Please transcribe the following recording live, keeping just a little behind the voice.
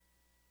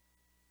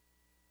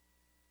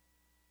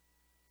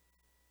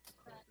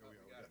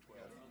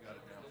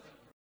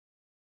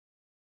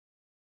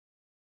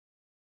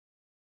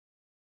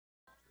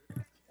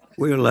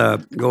We'll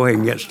go ahead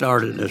and get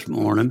started this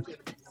morning.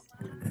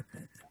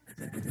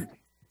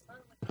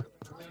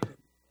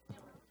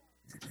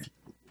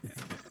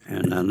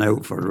 And I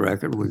note for the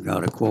record, we've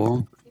got a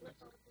quorum,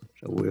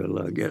 so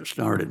we'll get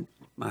started.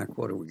 Mike,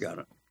 what do we got?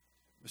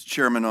 Mr.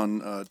 Chairman,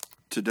 on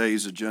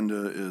today's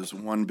agenda is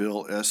one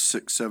bill,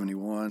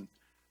 S-671.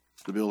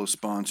 The bill is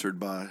sponsored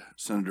by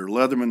Senator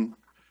Leatherman.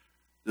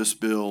 This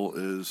bill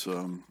is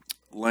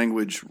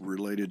language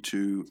related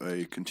to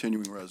a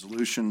continuing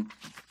resolution.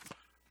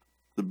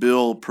 The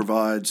bill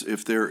provides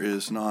if there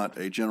is not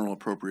a general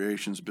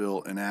appropriations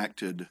bill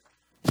enacted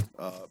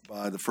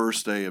by the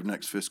first day of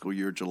next fiscal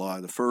year,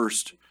 July the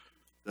 1st,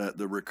 that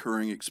the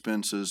recurring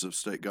expenses of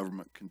state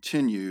government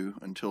continue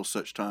until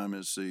such time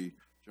as the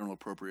general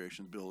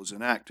appropriations bill is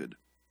enacted.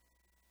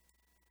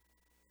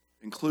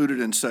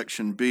 Included in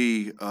Section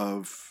B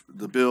of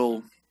the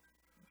bill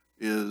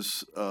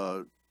is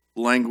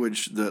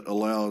language that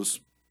allows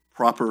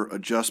proper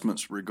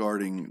adjustments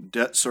regarding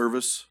debt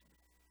service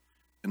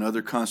and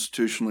other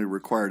constitutionally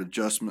required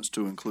adjustments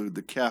to include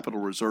the Capital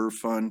Reserve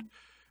Fund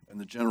and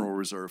the General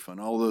Reserve Fund.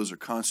 All those are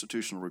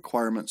constitutional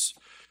requirements.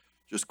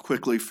 Just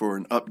quickly for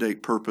an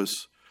update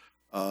purpose,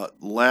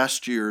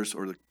 last year's,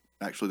 or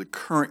actually the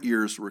current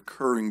year's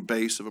recurring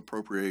base of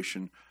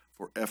appropriation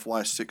for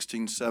FY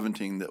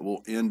 16-17 that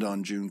will end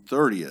on June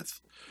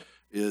 30th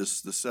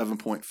is the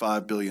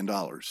 $7.5 billion.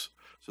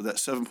 So that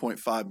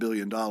 $7.5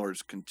 billion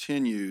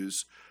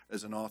continues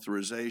as an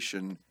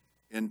authorization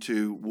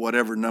into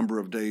whatever number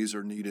of days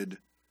are needed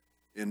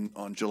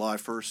on July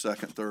 1st,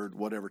 2nd, 3rd,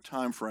 whatever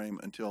time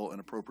frame until an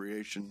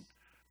appropriation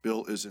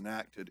bill is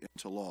enacted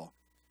into law.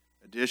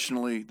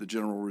 Additionally, the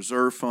General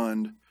Reserve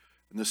Fund,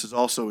 and this is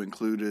also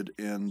included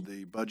in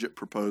the budget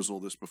proposal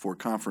that's before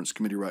Conference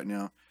Committee right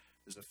now,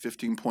 is a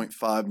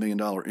 $15.5 million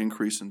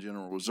increase in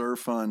General Reserve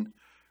Fund.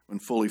 When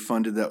fully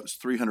funded, that was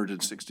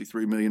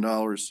 $363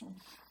 million.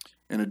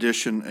 In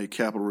addition, a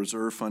Capital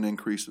Reserve Fund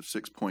increase of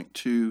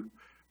 $6.2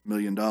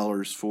 million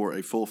for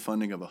a full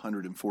funding of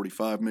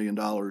 $145 million.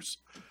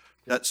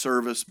 Debt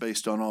service,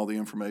 based on all the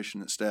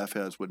information that staff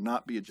has, would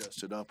not be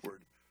adjusted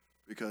upward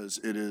because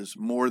it is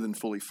more than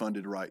fully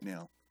funded right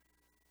now.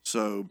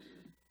 So,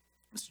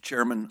 Mr.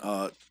 Chairman,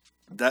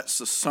 that's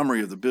the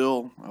summary of the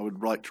bill. I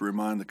would like to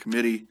remind the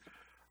committee,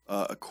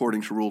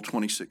 according to Rule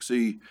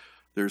 26E,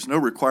 there's no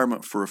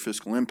requirement for a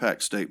fiscal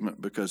impact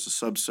statement because the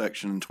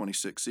subsection in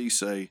 26E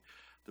say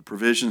the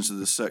provisions of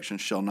this section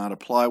shall not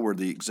apply where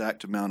the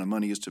exact amount of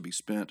money is to be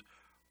spent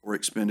or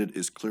expended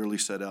is clearly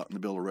set out in the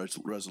bill of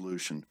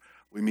resolution.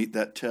 We meet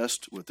that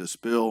test with this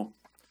bill.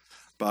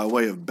 By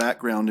way of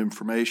background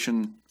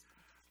information,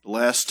 the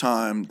last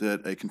time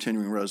that a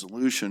continuing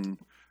resolution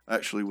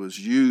actually was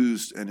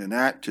used and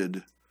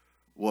enacted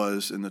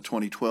was in the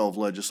 2012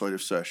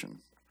 legislative session.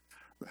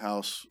 The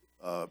House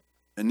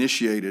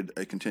initiated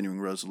a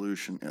continuing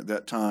resolution. At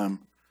that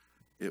time,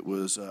 it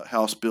was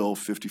House Bill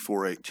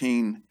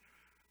 5418.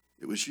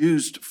 It was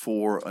used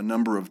for a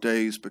number of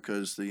days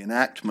because the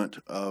enactment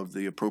of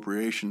the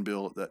appropriation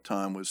bill at that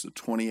time was the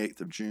 28th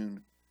of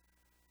June.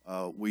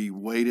 We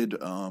waited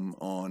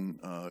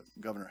on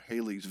Governor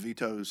Haley's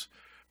vetoes.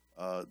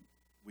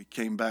 We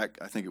came back,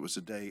 I think it was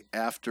the day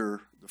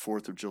after the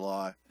 4th of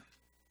July,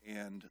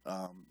 and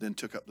then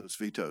took up those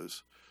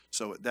vetoes.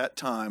 So at that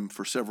time,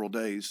 for several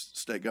days,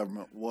 state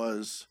government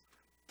was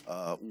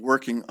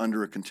working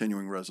under a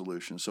continuing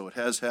resolution. So it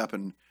has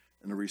happened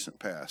in the recent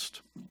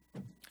past.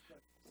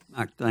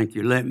 Mike, thank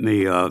you. Let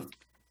me, and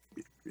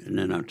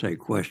then I'll take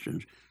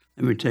questions.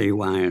 Let me tell you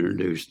why I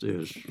introduced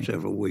this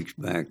several weeks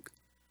back.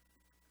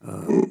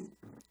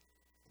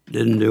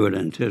 Didn't do it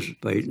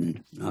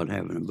anticipating not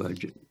having a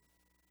budget,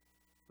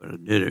 but I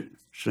did it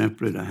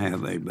simply to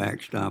have a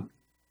backstop,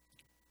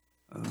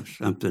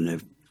 something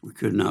if we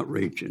could not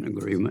reach an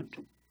agreement.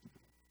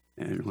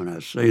 And when I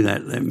say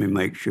that, let me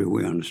make sure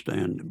we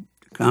understand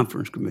the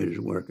conference committee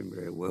is working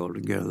very well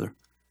together,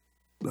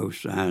 both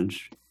sides.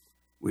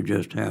 We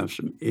just have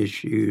some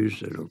issues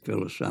that are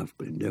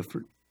philosophically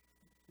different,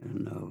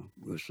 and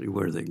we'll see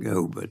where they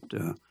go. But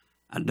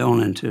I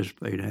don't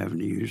anticipate having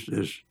to use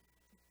this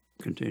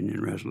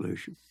continuing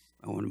resolution.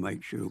 I want to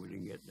make sure we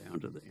didn't get down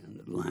to the end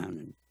of the line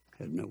and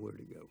had nowhere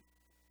to go.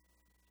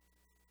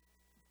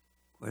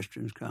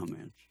 Questions,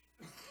 comments?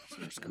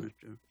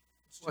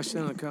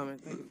 Question or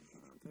comment?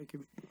 Thank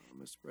you,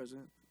 Mr.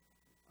 President.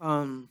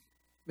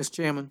 Mr.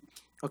 Chairman,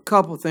 a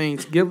couple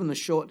things. Given the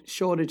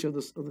shortage of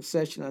the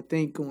session, I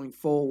think going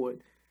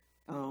forward,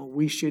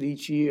 we should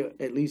each year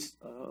at least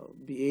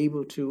be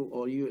able to,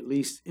 or you at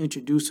least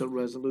introduce a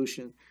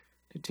resolution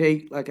to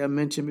take, like I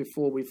mentioned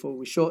before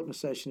we shorten the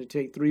session, to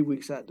take 3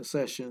 weeks out the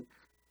session.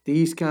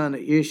 These kind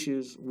of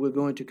issues we're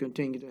going to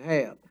continue to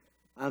have.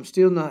 I'm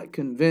still not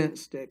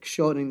convinced that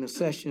shortening the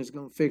session is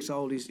going to fix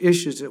all these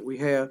issues that we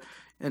have,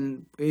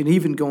 and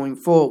even going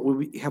forward,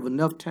 we have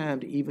enough time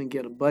to even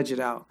get a budget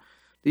out.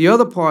 The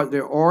other part,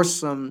 there are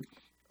some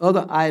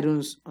other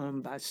items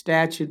by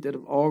statute that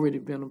have already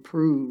been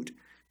approved.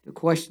 The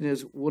question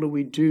is, what do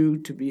we do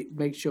to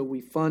make sure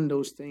we fund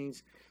those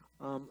things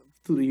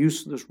through the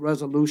use of this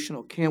resolution,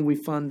 or can we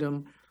fund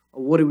them,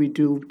 or what do we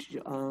do?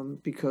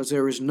 Because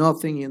there is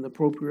nothing in the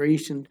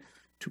appropriation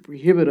to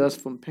prohibit us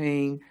from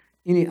paying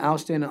any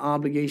outstanding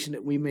obligation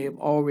that we may have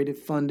already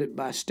funded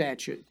by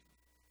statute.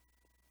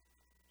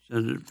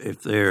 So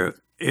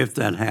if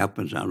that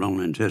happens, I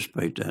don't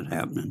anticipate that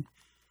happening,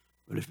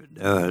 but if it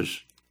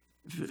does,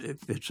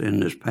 if it's in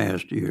this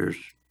past year's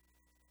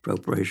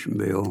appropriation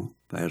bill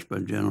passed by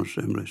the General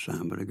Assembly,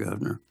 signed by the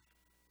governor,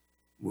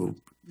 we'll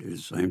do the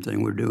same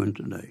thing we're doing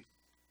today.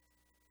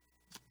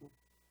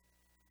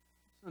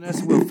 And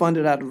that's we'll fund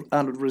it out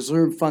of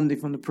reserve funding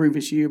from the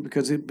previous year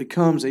because it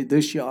becomes a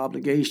this year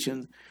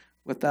obligation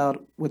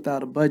without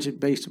a budget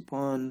based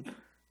upon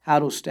how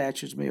those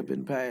statutes may have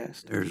been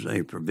passed. There's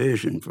a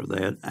provision for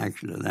that.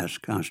 Actually, that's a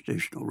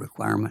constitutional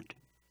requirement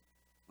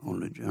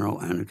on the general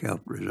and the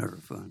capital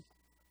reserve fund.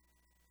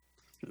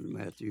 Senator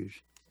Matthews.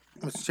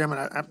 Mr.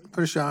 Chairman, I'm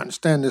pretty sure I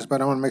understand this,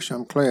 but I want to make sure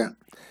I'm clear.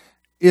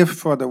 If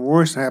for the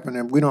worst happen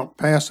and we don't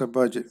pass a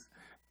budget,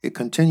 a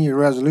continued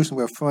resolution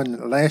will fund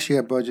last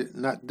year's budget,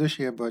 not this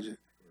year's budget,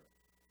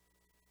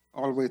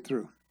 all the way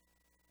through.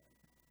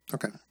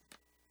 Okay.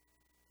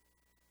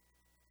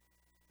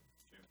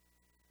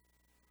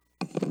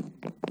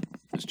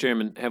 Mr.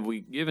 Chairman, have we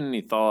given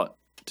any thought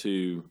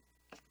to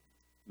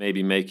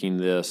maybe making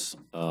this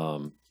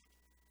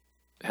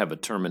have a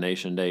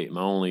termination date?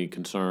 My only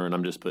concern,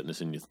 I'm just putting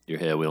this in your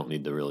head, we don't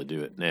need to really do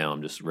it now,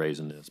 I'm just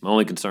raising this. My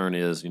only concern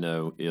is,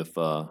 if,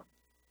 well,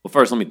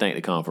 first let me thank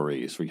the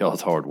conferees for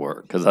y'all's hard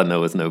work, because I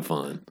know it's no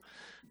fun.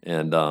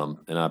 And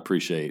I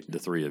appreciate the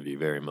three of you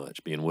very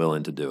much, being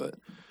willing to do it.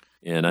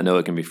 And I know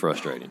it can be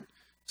frustrating,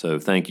 so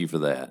thank you for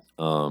that.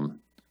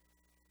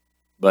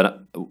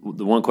 But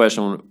the one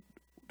question I wanted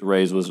to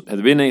raise was, has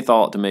there been any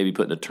thought to maybe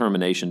putting a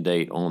termination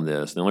date on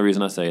this? The only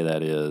reason I say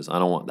that is I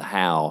don't want the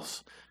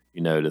House,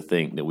 to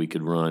think that we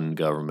could run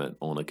government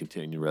on a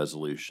continuing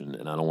resolution,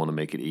 and I don't want to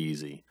make it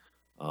easy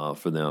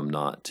for them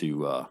not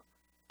to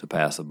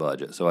pass a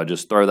budget. So I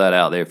just throw that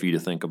out there for you to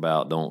think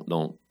about.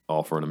 Don't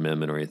offer an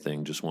amendment or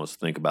anything. Just want us to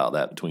think about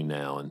that between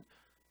now and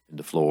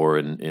the floor,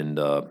 and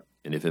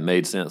if it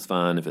made sense,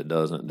 fine. If it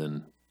doesn't,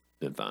 then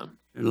fine.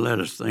 And let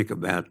us think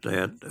about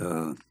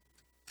that.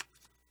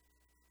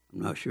 I'm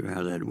not sure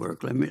how that'd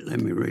work. Let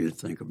me really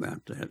think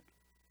about that.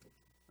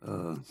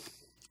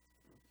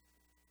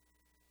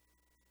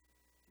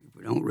 If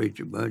we don't reach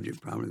a budget,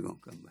 probably gonna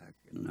come back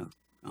in the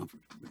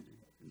conference committee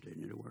and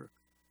continue to work.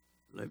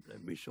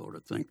 Let me sort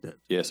of think that.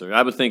 Yes, sir.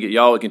 I would think that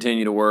y'all would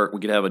continue to work. We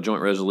could have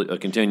a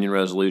continuing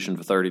resolution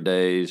for 30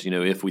 days.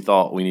 If we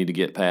thought we need to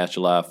get past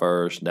July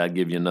 1st, that'd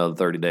give you another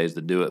 30 days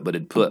to do it. But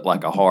it'd put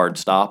like a hard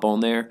stop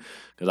on there,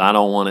 because I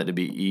don't want it to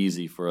be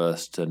easy for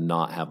us to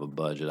not have a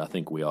budget. I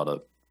think we ought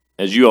to,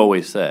 as you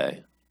always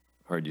say,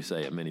 I've heard you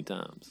say it many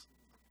times,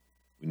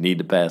 we need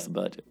to pass the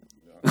budget.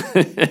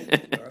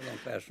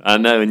 I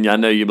know, and I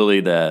know you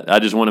believe that. I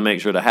just want to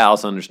make sure the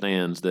House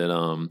understands that,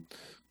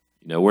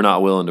 we're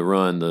not willing to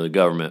run the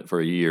government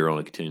for a year on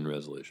a continuing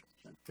resolution.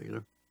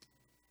 Mr.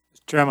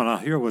 Chairman, I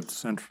hear what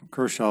Senator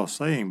Kershaw is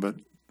saying, but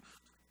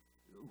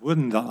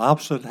wouldn't the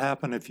opposite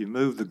happen if you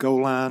move the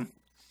goal line?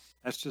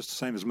 That's just the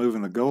same as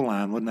moving the goal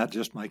line. Wouldn't that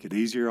just make it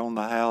easier on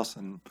the House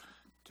and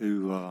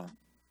to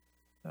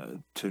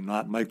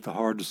not make the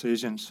hard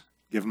decisions?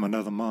 Give them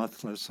another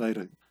month, let's say,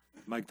 to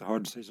make the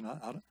hard decision.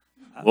 I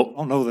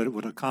don't know that it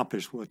would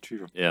accomplish what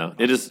you're. Yeah,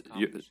 it is,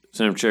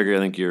 Senator Checker. I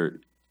think you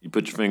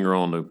put your finger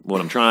on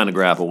what I'm trying to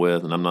grapple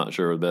with, and I'm not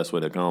sure the best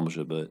way to accomplish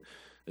it. But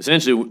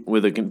essentially,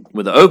 with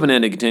the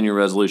open-ended continuing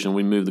resolution,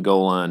 we move the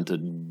goal line to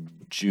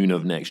June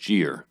of next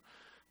year.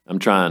 I'm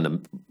trying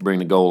to bring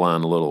the goal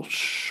line a little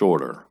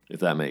shorter, if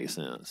that makes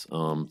sense,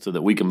 so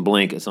that we can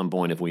blink at some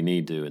point if we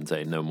need to and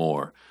say no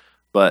more.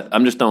 But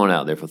I'm just throwing it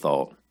out there for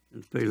thought.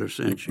 Ms. Peeler,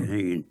 since you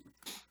hanging,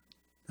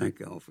 thank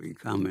y'all for your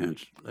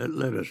comments.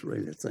 Let us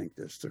really think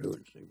this through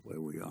and see where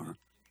we are.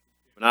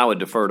 And I would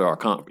defer to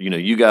our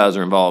you guys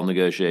are involved in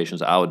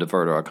negotiations. I would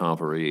defer to our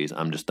conferees.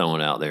 I'm just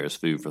throwing it out there as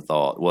food for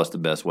thought. What's the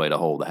best way to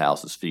hold the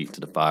House's feet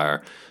to the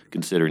fire,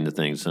 considering the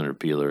things Senator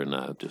Peeler and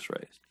I have just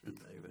raised?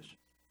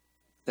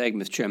 Thank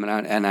you, Mr. Chairman.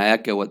 And I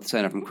echo what the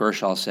Senator from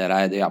Kershaw said. I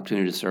had the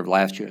opportunity to serve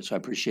last year, so I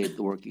appreciate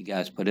the work you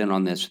guys put in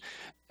on this.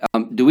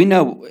 Do we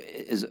know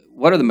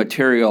what are the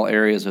material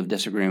areas of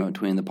disagreement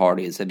between the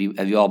parties? Have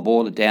you all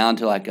boiled it down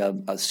to like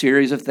a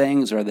series of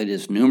things, or are they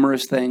just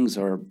numerous things,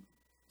 or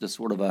just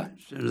sort of a?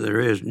 So there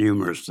is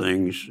numerous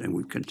things, and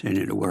we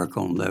continue to work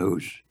on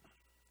those.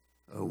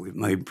 We've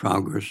made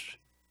progress,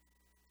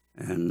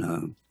 and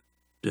at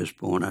this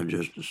point, I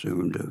just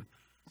assumed to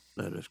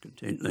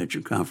let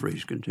your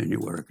conferees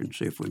continue work and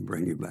see if we can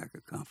bring you back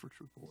a conference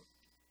report.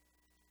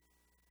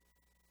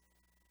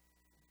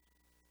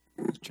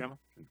 Mr. Chairman,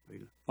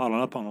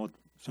 following up on what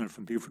Senator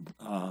from Beaufort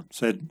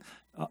said,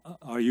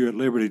 are you at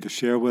liberty to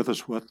share with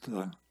us what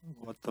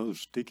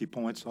those sticky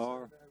points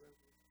are?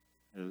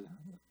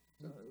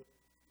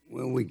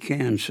 Well, we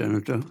can,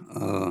 Senator.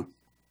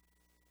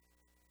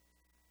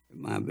 It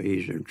might be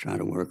easier to try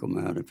to work them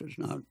out if it's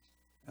not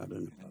out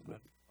in the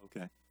public.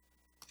 Okay.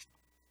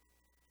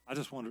 I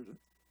just wondered,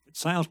 It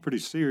sounds pretty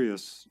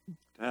serious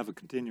to have a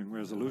continuing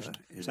resolution.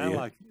 It Sound is.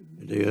 like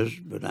It is,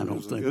 but I don't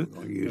there's a think we're good-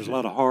 gonna use there's it. a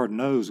lot of hard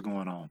nose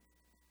going on.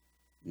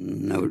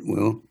 No,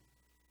 well,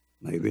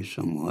 maybe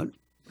somewhat,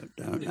 but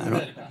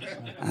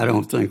I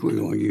don't think we're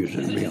gonna use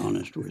it, to be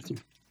honest with you.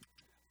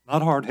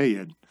 Not hard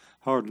head,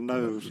 hard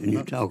nose. And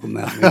you're talking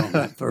about me on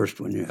that first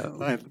one, yeah,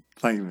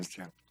 Thank you, Mr.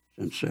 Chairman.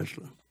 since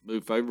Sisla.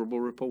 Move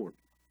favorable report.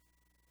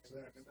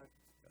 Second.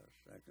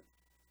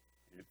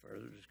 Any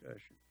further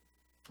discussion?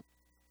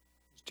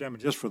 Mr. Chairman,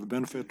 just for the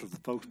benefit of the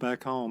folks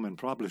back home and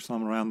probably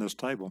some around this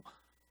table,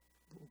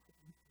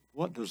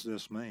 what does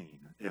this mean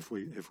if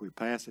we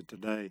pass it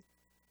today?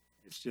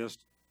 It's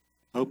just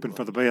hoping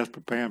for the best,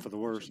 preparing for the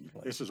worst.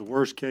 This is a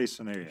worst-case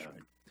scenario.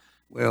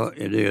 Well,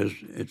 it is,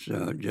 it's,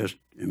 just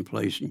in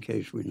place in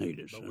case we need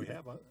it. But so. we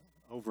have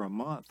over a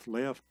month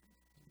left.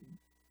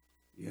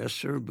 Yes,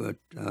 sir, but,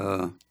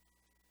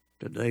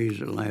 today's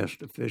the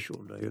last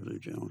official day of the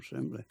General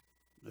Assembly,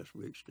 unless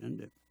we extend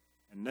it.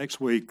 And next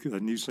week, the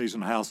new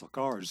season of House of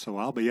Cards, so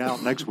I'll be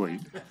out next week.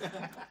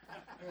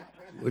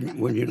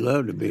 Wouldn't you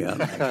love to be out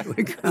next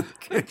week?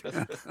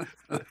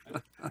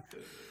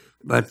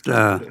 But,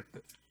 the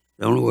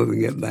only way we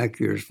can get back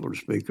here is for the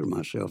speaker and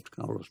myself to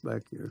call us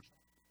back here.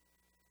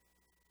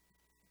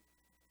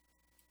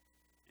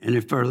 Any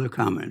further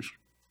comments?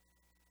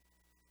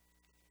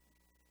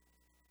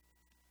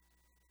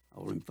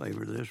 All in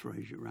favor of this,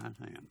 raise your right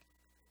hand.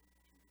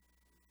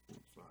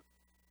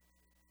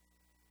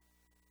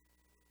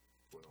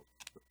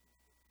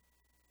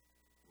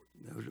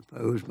 Those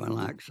opposed by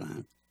like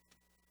sign.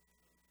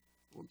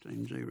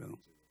 14-0.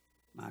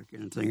 Mike,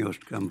 anything else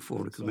to come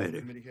before the committee?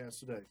 Committee has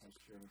today,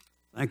 Mr. Chairman.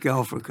 Thank you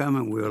all for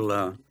coming. We'll,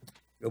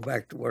 go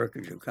back to work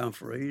as your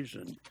conferees,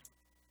 and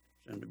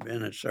Senator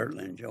Bennett's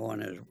certainly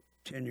enjoying his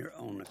tenure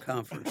on the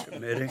conference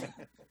committee.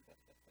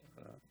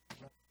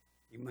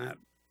 He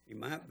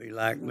might be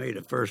like me.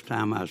 The first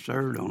time I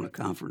served on the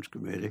conference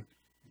committee,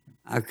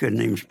 I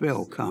couldn't even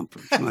spell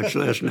conference, much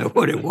less know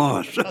what it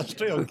was.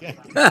 Still can't.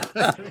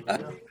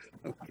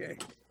 Okay.